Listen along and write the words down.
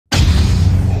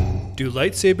Do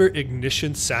lightsaber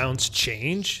ignition sounds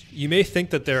change? You may think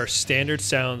that there are standard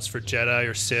sounds for Jedi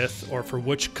or Sith, or for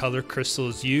which color crystal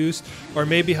is used, or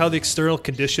maybe how the external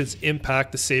conditions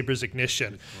impact the saber's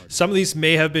ignition. Some of these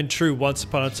may have been true once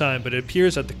upon a time, but it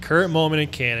appears at the current moment in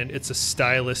canon, it's a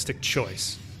stylistic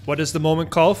choice. What does the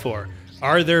moment call for?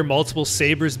 Are there multiple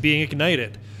sabers being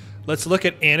ignited? Let's look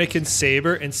at Anakin's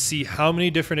saber and see how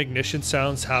many different ignition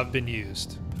sounds have been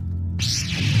used.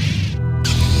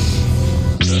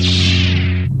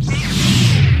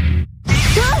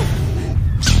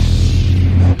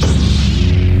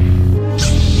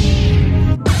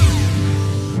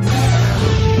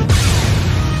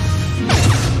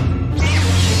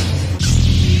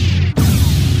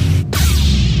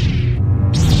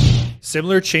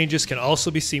 Similar changes can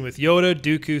also be seen with Yoda,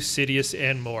 Dooku, Sidious,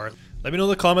 and more. Let me know in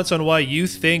the comments on why you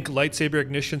think lightsaber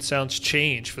ignition sounds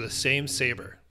change for the same saber.